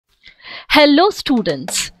Hello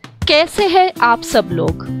students, कैसे हैं आप सब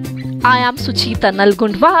लोग? I am Suchita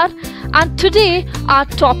नलगुंडवार and today our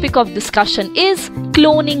topic of discussion is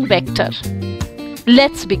cloning vector.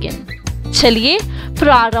 Let's begin. चलिए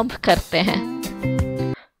प्रारंभ करते हैं.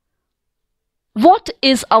 What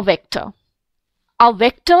is a vector? A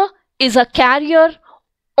vector is a carrier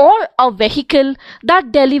or a vehicle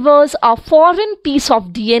that delivers a foreign piece of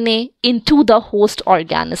DNA into the host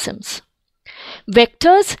organisms.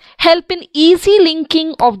 Vectors help in easy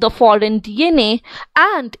linking of the foreign DNA,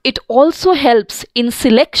 and it also helps in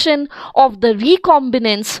selection of the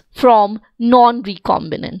recombinants from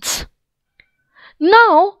non-recombinants.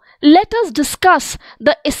 Now, let us discuss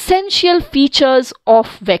the essential features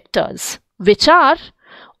of vectors, which are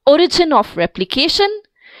origin of replication,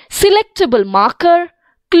 selectable marker,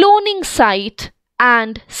 cloning site,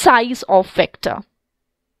 and size of vector.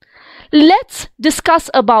 Let's discuss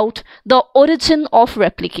about the origin of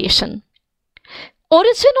replication.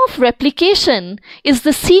 Origin of replication is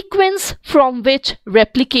the sequence from which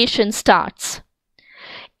replication starts.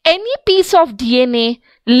 Any piece of DNA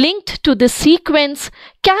linked to the sequence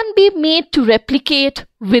can be made to replicate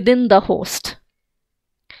within the host.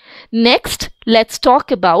 Next, let's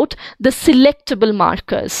talk about the selectable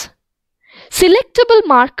markers. Selectable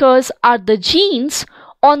markers are the genes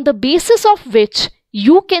on the basis of which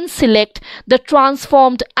you can select the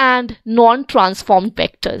transformed and non-transformed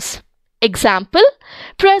vectors. Example,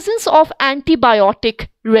 presence of antibiotic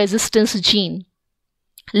resistance gene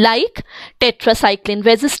like tetracycline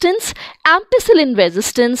resistance, ampicillin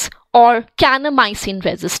resistance, or kanamycin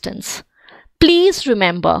resistance. Please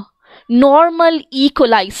remember, normal E.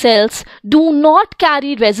 coli cells do not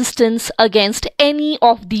carry resistance against any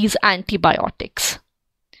of these antibiotics.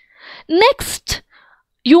 Next,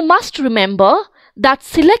 you must remember that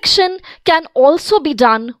selection can also be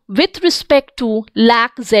done with respect to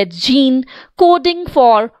LAC-Z gene coding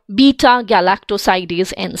for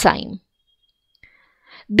beta-galactosidase enzyme.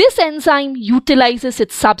 This enzyme utilizes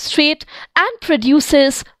its substrate and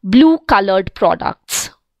produces blue-colored products.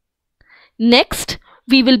 Next,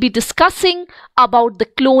 we will be discussing about the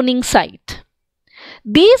cloning site.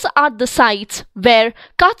 These are the sites where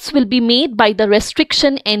cuts will be made by the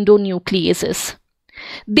restriction endonucleases.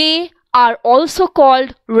 They are also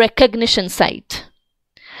called recognition site.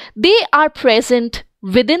 They are present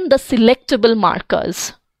within the selectable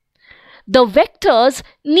markers. The vectors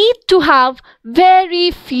need to have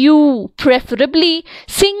very few, preferably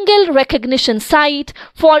single recognition site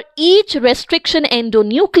for each restriction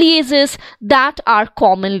endonucleases that are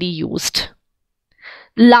commonly used.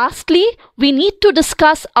 Lastly, we need to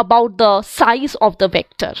discuss about the size of the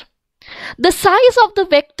vector. The size of the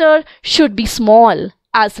vector should be small,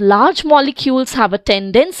 as large molecules have a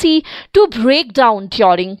tendency to break down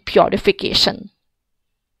during purification.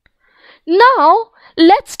 Now,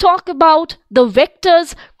 let's talk about the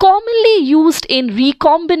vectors commonly used in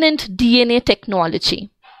recombinant DNA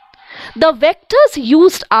technology. The vectors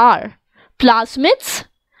used are plasmids,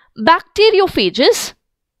 bacteriophages,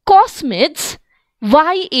 cosmids,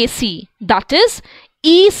 YAC, that is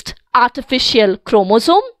yeast artificial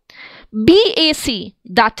chromosome, BAC,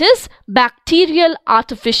 that is bacterial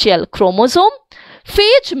artificial chromosome,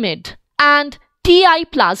 phagemid, and TI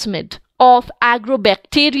plasmid of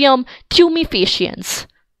Agrobacterium tumefaciens.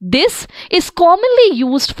 This is commonly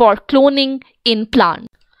used for cloning in plants.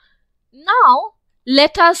 Now,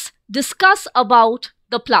 let us discuss about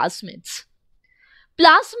the plasmids.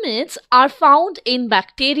 Plasmids are found in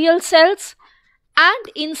bacterial cells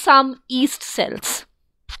and in some yeast cells.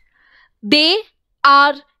 They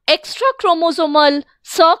are extrachromosomal,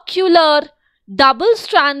 circular,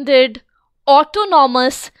 double-stranded,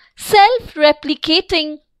 autonomous,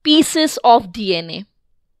 self-replicating pieces of DNA.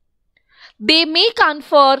 They may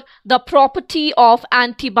confer the property of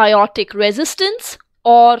antibiotic resistance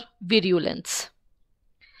or virulence.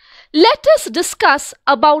 Let us discuss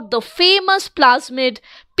about the famous plasmid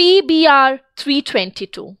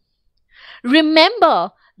PBr322.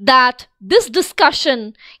 Remember that this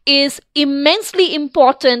discussion is immensely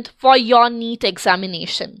important for your NEET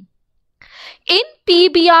examination. In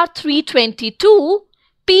PBr322,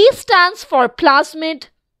 P stands for plasmid,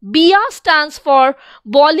 BR stands for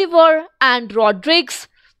Bolivar and Rodrigues.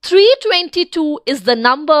 322 is the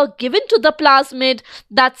number given to the plasmid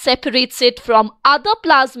that separates it from other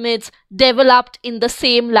plasmids developed in the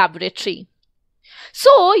same laboratory.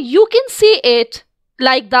 So you can see it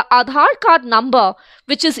like the Aadhaar card number,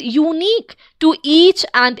 which is unique to each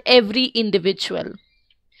and every individual.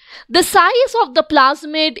 The size of the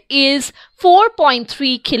plasmid is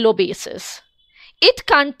 4.3 kilobases. It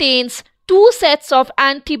contains 2 sets of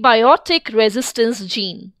antibiotic resistance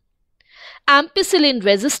gene. ampicillin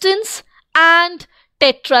resistance and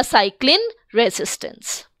tetracycline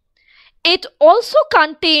resistance. It also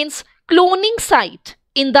contains cloning site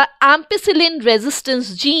in the ampicillin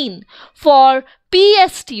resistance gene for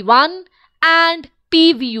PST1 and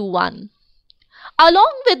PVU1.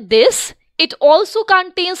 Along with this, it also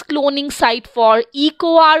contains cloning site for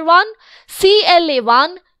EcoR1,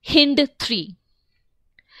 CLA1, HIND3.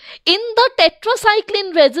 In the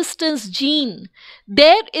tetracycline resistance gene,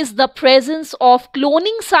 there is the presence of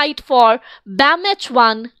cloning site for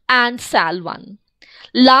BAMH1 and SAL1.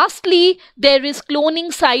 Lastly, there is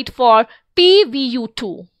cloning site for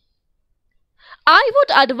PVU2. I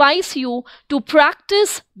would advise you to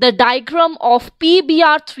practice the diagram of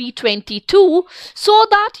PBr322 so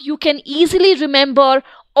that you can easily remember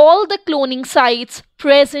all the cloning sites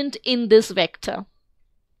present in this vector.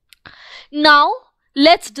 Now,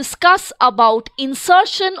 let's discuss about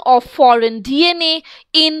insertion of foreign DNA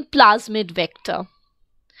in plasmid vector.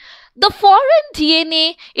 The foreign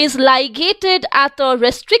DNA is ligated at a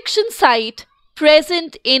restriction site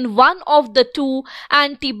present in one of the two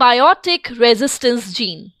antibiotic resistance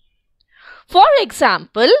gene. For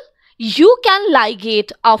example, you can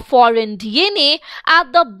ligate a foreign DNA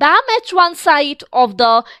at the BAMH1 site of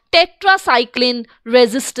the tetracycline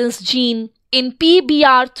resistance gene in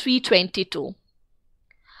PBr322.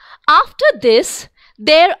 After this,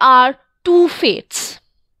 there are two fates.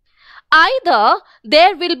 Either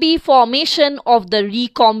there will be formation of the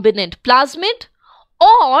recombinant plasmid,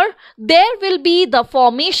 or there will be the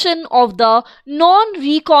formation of the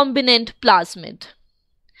non-recombinant plasmid.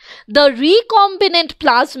 The recombinant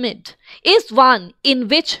plasmid is one in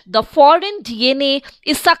which the foreign DNA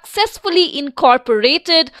is successfully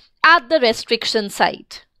incorporated at the restriction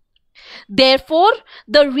site. Therefore,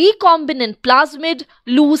 the recombinant plasmid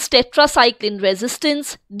lose tetracycline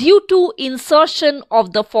resistance due to insertion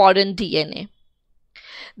of the foreign DNA.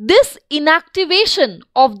 This inactivation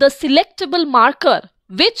of the selectable marker,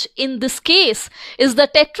 which in this case is the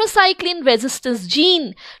tetracycline resistance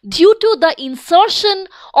gene due to the insertion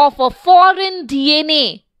of a foreign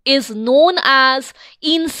DNA, is known as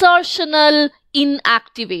insertional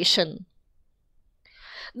inactivation.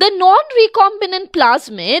 The non-recombinant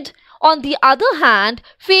plasmid, on the other hand,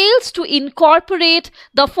 fails to incorporate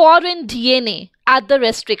the foreign DNA at the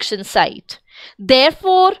restriction site.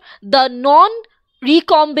 Therefore, the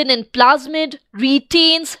non-recombinant plasmid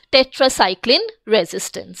retains tetracycline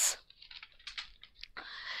resistance.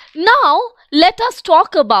 Now, let us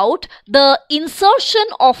talk about the insertion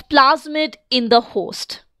of plasmid in the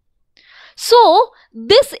host. So,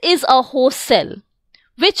 this is a host cell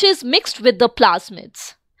which is mixed with the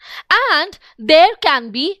plasmids, and there can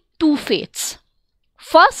be two fates.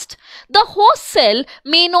 First, the host cell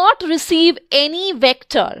may not receive any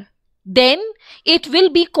vector. Then it will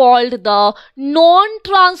be called the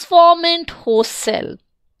non-transformant host cell.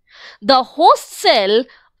 The host cell,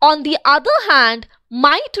 on the other hand,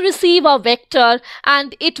 might receive a vector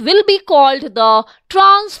and it will be called the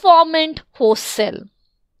transformant host cell.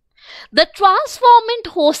 The transformant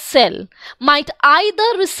host cell might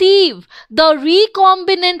either receive the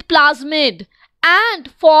recombinant plasmid and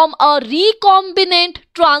form a recombinant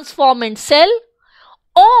transformant cell,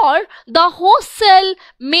 or the host cell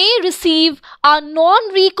may receive a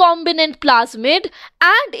non-recombinant plasmid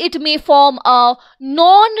and it may form a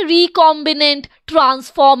non-recombinant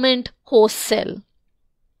transformant host cell.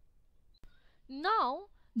 Now,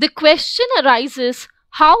 the question arises,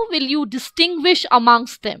 how will you distinguish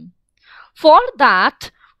amongst them? For that,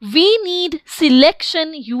 we need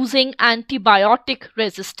selection using antibiotic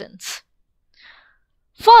resistance.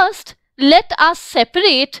 First, let us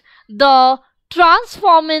separate the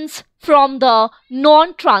transformants from the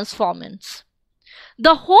non-transformants.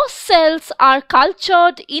 The host cells are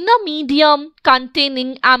cultured in a medium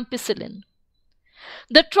containing ampicillin.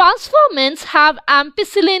 The transformants have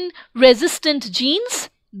ampicillin-resistant genes,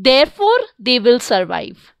 therefore they will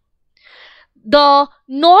survive. The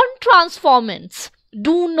non-transformants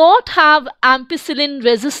do not have ampicillin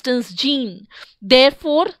resistance gene,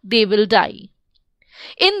 therefore they will die.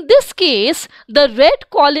 In this case, the red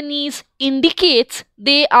colonies indicates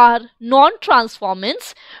they are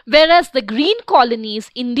non-transformants, whereas the green colonies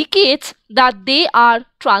indicates that they are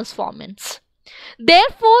transformants.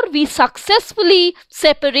 Therefore, we successfully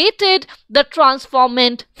separated the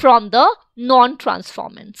transformant from the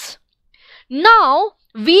non-transformants. Now,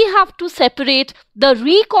 we have to separate the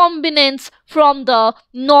recombinants from the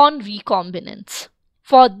non-recombinants.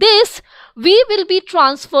 For this, we will be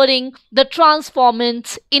transferring the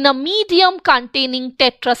transformants in a medium containing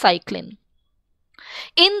tetracycline.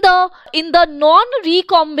 In the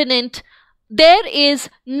non-recombinant there is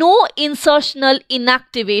no insertional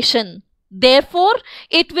inactivation. Therefore,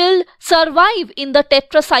 it will survive in the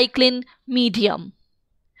tetracycline medium.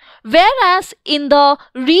 Whereas in the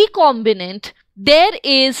recombinant, there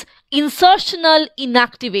is insertional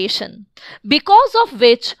inactivation, because of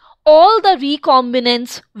which all the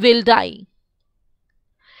recombinants will die.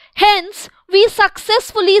 Hence, we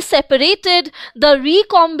successfully separated the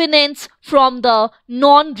recombinants from the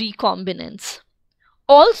non-recombinants.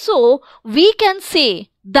 Also, we can say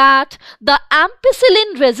that the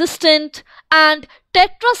ampicillin resistant and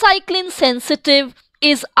tetracycline sensitive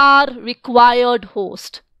is our required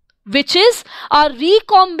host, which is our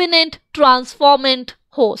recombinant transformant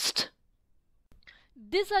host.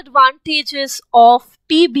 Disadvantages of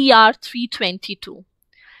PBr322.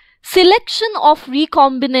 Selection of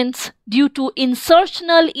recombinants due to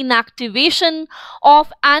insertional inactivation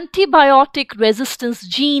of antibiotic resistance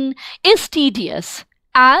gene is tedious,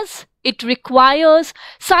 as it requires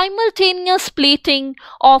simultaneous plating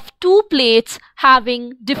of two plates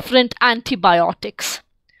having different antibiotics.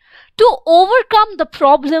 To overcome the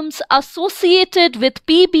problems associated with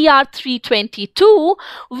PBr322,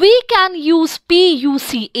 we can use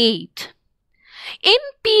PUC8. In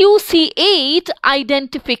PUC8,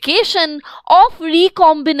 identification of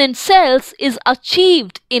recombinant cells is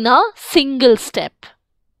achieved in a single step.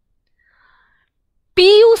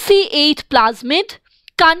 PUC8 plasmid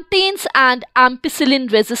contains an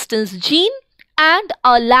ampicillin resistance gene and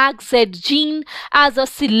a LAG-Z gene as a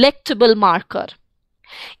selectable marker.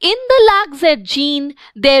 In the LAG-Z gene,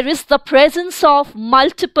 there is the presence of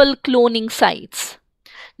multiple cloning sites.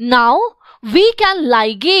 Now, we can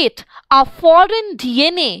ligate a foreign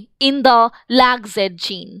DNA in the LAG-Z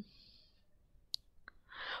gene.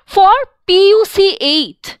 For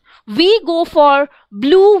PUC8, we go for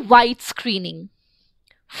blue-white screening.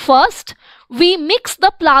 First, we mix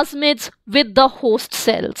the plasmids with the host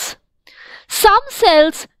cells. Some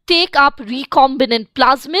cells take up recombinant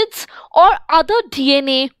plasmids or other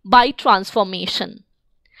DNA by transformation.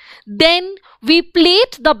 Then we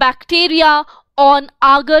plate the bacteria on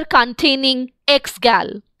agar-containing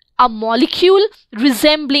X-gal, a molecule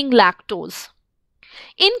resembling lactose.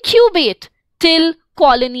 Incubate till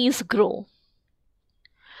colonies grow.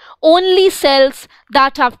 Only cells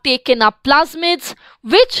that have taken up plasmids,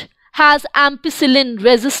 which has ampicillin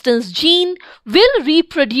resistance gene, will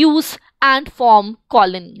reproduce and form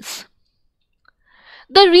colonies.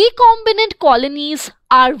 The recombinant colonies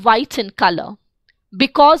are white in color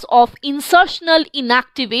because of insertional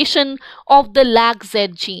inactivation of the LAG-Z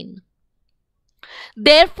gene.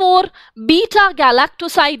 Therefore,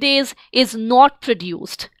 beta-galactosidase is not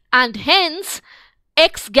produced, and hence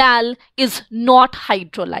X-gal is not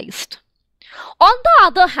hydrolyzed. On the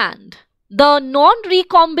other hand, the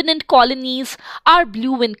non-recombinant colonies are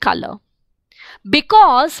blue in color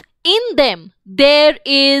because in them there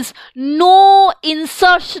is no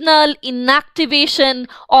insertional inactivation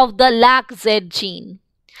of the LAG-Z gene.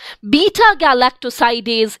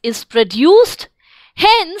 Beta-galactosidase is produced,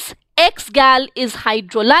 hence X-gal is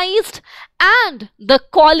hydrolyzed and the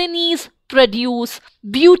colonies produce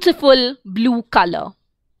beautiful blue color.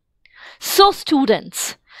 So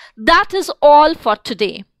students, that is all for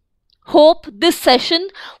today. Hope this session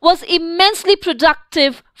was immensely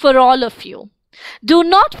productive for all of you. Do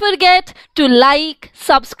not forget to like,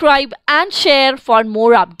 subscribe and share for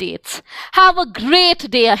more updates. Have a great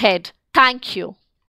day ahead. Thank you.